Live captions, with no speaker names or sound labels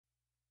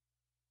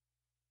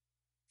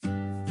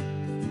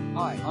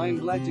Hi, I am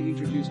glad to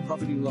introduce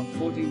property lot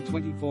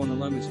 1424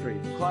 Niloma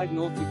Street, Clyde,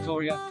 North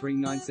Victoria,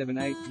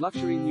 3978.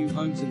 Luxury new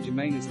home St.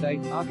 Germain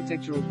estate.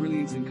 Architectural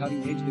brilliance and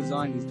cutting-edge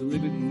design is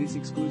delivered in this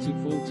exclusive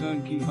full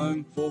turnkey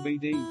home.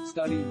 4BD,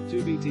 study,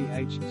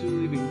 2BTH,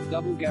 2 living,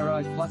 double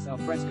garage plus al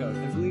fresco,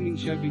 a gleaming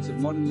showpiece of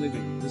modern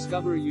living.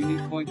 Discover a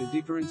unique point of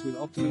difference with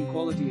optimum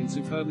quality and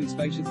superbly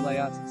spacious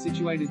layouts,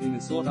 situated in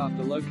a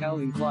sought-after locale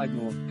in Clyde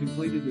North,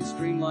 completed with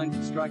streamlined,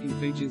 striking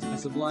features, a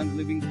sublime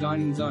living,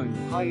 dining zone,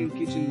 high-end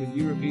kitchen with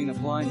European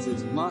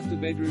appliances, master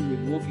bedroom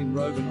with walk-in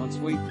robe and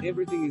ensuite.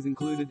 Everything is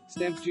included.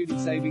 Stamp duty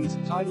savings.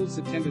 Title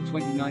September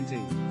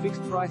 2019.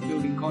 Fixed price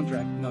building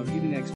contract. No hidden extra.